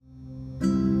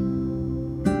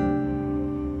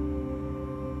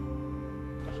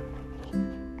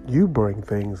You bring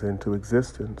things into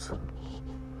existence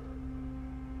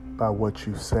by what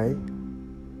you say,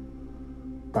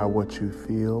 by what you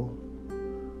feel,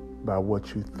 by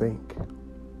what you think.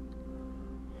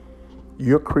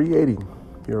 You're creating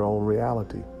your own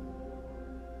reality.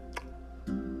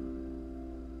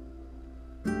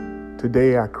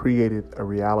 Today I created a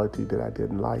reality that I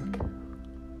didn't like,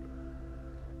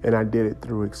 and I did it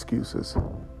through excuses.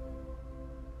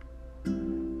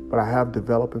 But I have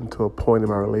developed into a point in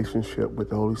my relationship with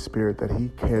the Holy Spirit that He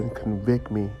can convict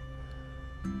me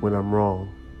when I'm wrong.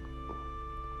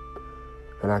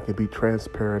 And I can be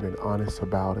transparent and honest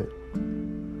about it.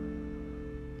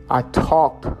 I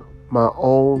talked my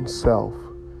own self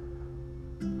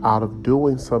out of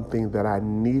doing something that I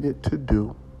needed to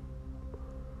do,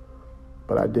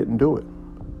 but I didn't do it.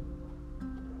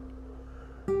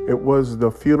 It was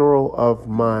the funeral of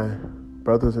my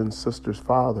brothers and sisters'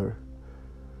 father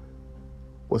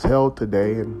was held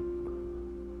today, and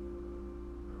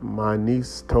my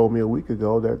niece told me a week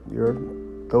ago that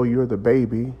though you're the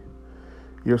baby,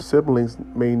 your siblings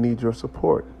may need your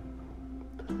support.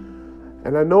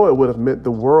 And I know it would have meant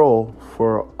the world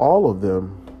for all of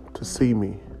them to see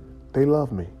me. They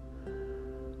love me.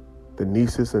 The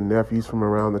nieces and nephews from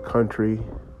around the country.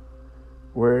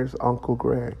 Where's Uncle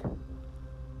Greg?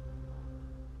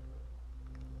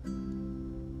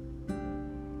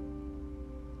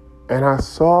 And I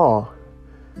saw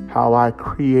how I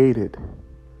created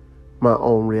my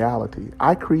own reality.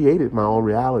 I created my own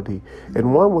reality,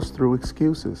 and one was through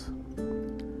excuses.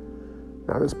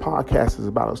 Now, this podcast is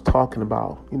about us talking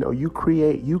about, you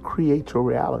create your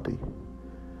reality.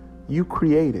 You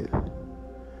create it.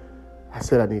 I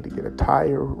said I need to get a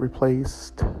tire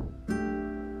replaced.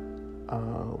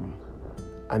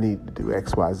 I need to do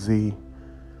X, Y, Z.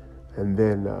 And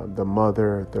then the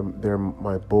mother,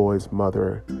 my boy's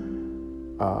mother,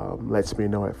 lets me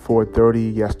know at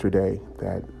 4:30 yesterday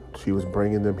that she was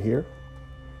bringing them here.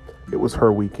 It was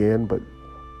her weekend, but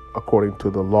according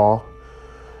to the law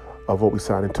of what we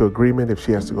signed into agreement, if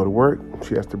she has to go to work,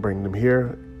 she has to bring them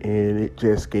here. And it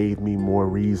just gave me more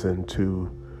reason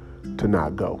to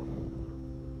not go.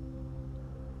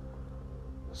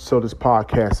 So this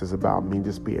podcast is about me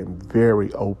just being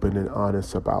very open and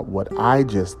honest about what I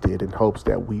just did in hopes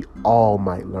that we all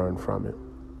might learn from it.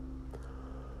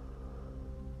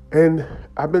 And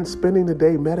I've been spending the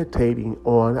day meditating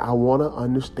on, I want to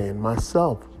understand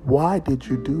myself. Why did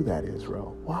you do that,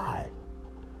 Israel? Why?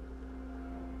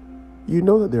 You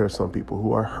know that there are some people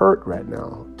who are hurt right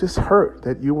now, just hurt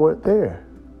that you weren't there.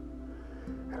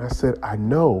 And I said, I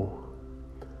know,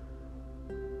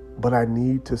 but I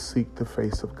need to seek the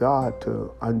face of God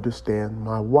to understand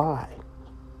my why.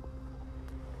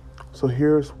 So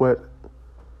here's what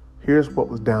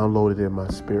was downloaded in my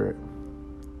spirit.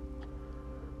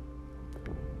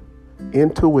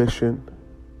 Intuition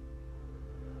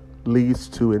leads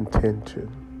to intention.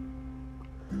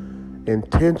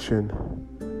 Intention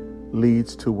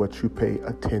leads to what you pay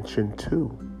attention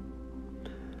to.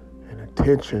 And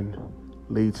attention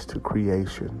leads to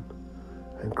creation.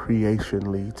 And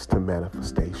creation leads to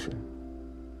manifestation.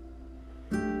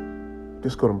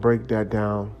 Just going to break that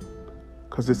down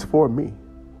because it's for me.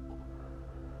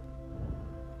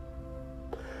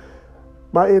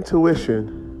 My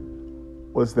intuition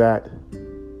was that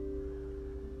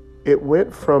it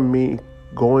went from me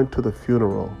going to the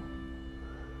funeral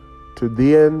to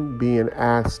then being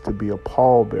asked to be a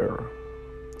pallbearer.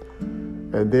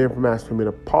 And then from asking me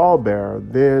to pallbearer,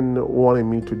 then wanting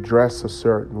me to dress a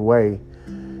certain way.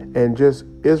 And just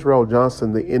Israel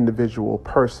Johnson, the individual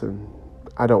person,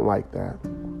 I don't like that.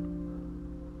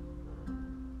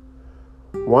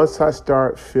 Once I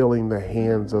start feeling the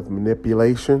hands of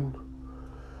manipulation,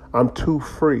 I'm too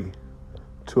free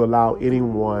to allow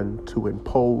anyone to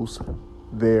impose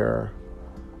their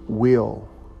will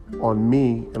on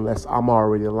me unless I'm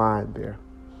already aligned there.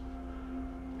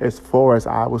 As far as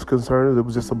I was concerned, it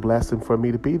was just a blessing for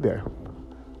me to be there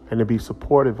and to be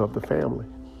supportive of the family.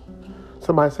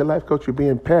 Somebody said, Life Coach, you're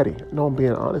being petty. No, I'm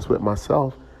being honest with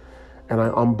myself. And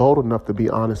I'm bold enough to be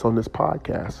honest on this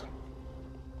podcast.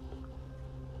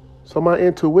 So my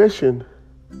intuition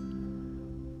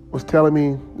was telling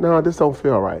me, no, this don't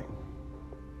feel right.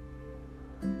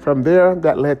 From there,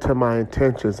 that led to my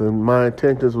intentions. And my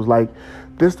intentions was like,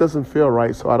 this doesn't feel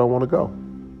right, so I don't want to go.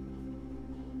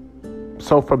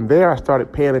 So from there, I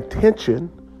started paying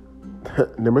attention.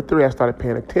 Number 3, I started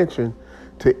paying attention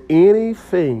to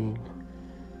anything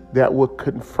that would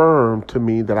confirm to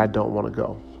me that I don't want to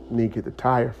go. I need to get the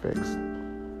tire fixed.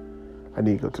 I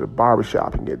need to go to the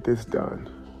barbershop and get this done.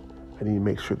 I need to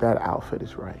make sure that outfit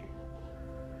is right.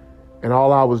 And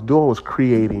all I was doing was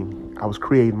creating. I was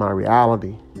creating my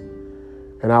reality.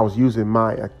 And I was using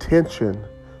my attention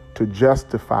to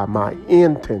justify my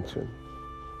intention.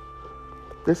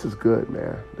 This is good,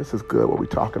 man. This is good what we're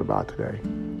talking about today.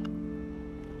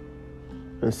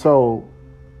 And so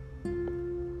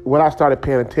what I started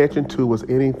paying attention to was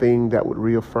anything that would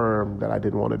reaffirm that I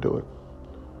didn't want to do it.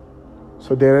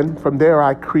 So then from there,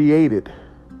 I created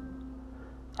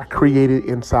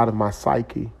inside of my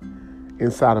psyche,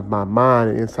 inside of my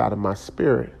mind, and inside of my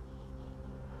spirit,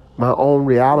 my own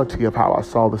reality of how I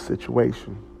saw the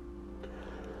situation.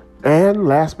 And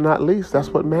last but not least, that's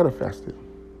what manifested.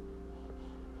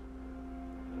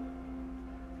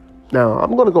 Now,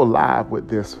 I'm going to go live with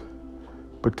this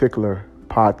particular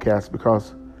podcast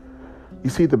because you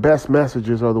see, the best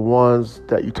messages are the ones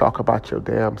that you talk about your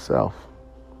damn self.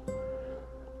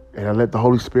 And I let the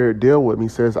Holy Spirit deal with me. He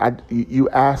says, you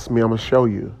ask me, I'm going to show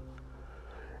you.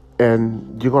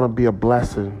 And you're going to be a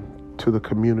blessing to the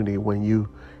community when you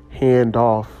hand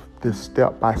off this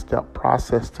step-by-step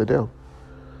process to them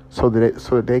so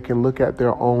that they can look at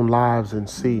their own lives and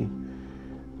see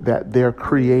that they're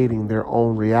creating their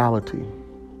own reality.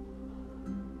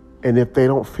 And if they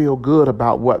don't feel good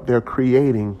about what they're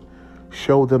creating,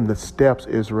 show them the steps,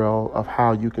 Israel, of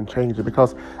how you can change it.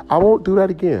 Because I won't do that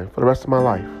again for the rest of my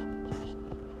life.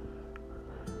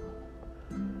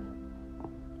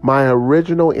 My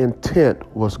original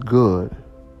intent was good,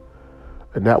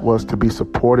 and that was to be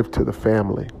supportive to the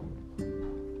family.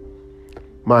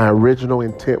 My original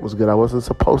intent was good. I wasn't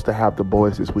supposed to have the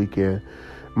boys this weekend.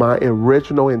 My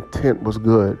original intent was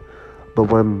good.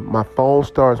 But when my phone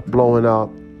starts blowing up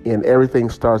and everything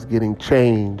starts getting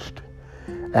changed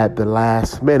at the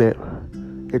last minute,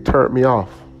 it turned me off.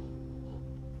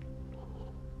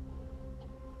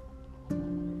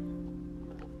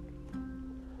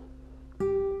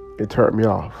 It turned me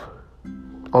off.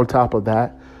 On top of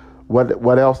that,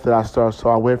 what else did I start? So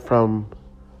I went from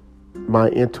my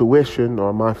intuition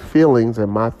or my feelings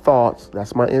and my thoughts,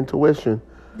 that's my intuition,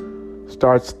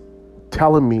 starts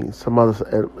telling me some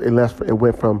other, it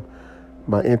went from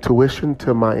my intuition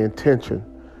to my intention.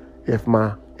 If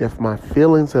my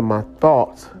feelings and my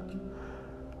thoughts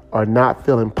are not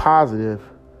feeling positive,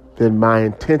 then my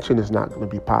intention is not going to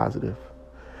be positive.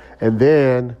 And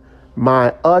then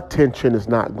my attention is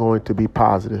not going to be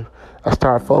positive. I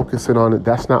start focusing on it.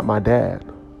 That's not my dad.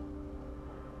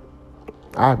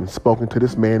 I haven't spoken to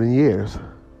this man in years.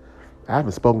 I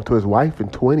haven't spoken to his wife in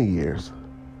 20 years.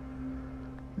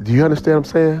 Do you understand what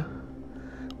I'm saying?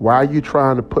 Why are you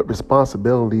trying to put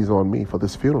responsibilities on me for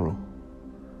this funeral?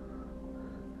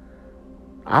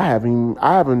 I haven't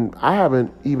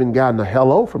even gotten a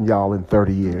hello from y'all in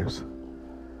 30 years.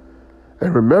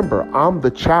 And remember, I'm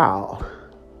the child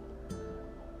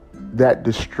that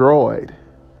destroyed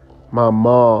my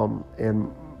mom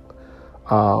and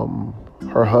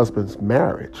her husband's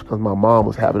marriage because my mom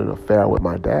was having an affair with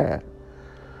my dad.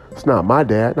 It's not my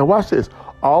dad. Now watch this.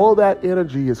 All of that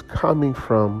energy is coming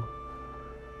from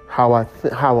how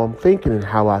I'm thinking and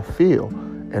how I feel.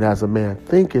 And as a man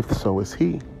thinketh, so is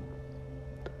he.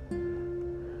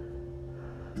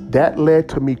 That led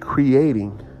to me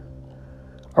creating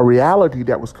a reality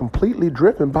that was completely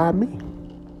driven by me.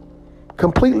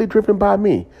 Completely driven by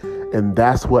me. And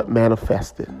that's what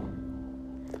manifested.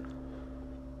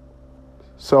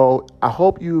 So I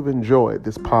hope you've enjoyed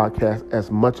this podcast as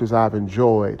much as I've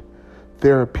enjoyed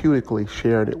therapeutically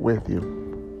sharing it with you.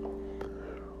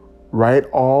 Write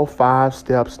all 5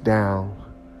 steps down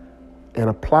and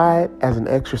apply it as an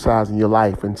exercise in your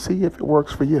life and see if it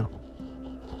works for you.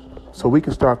 So we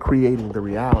can start creating the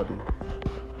reality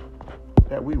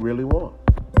that we really want.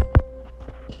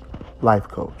 Life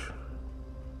Coach.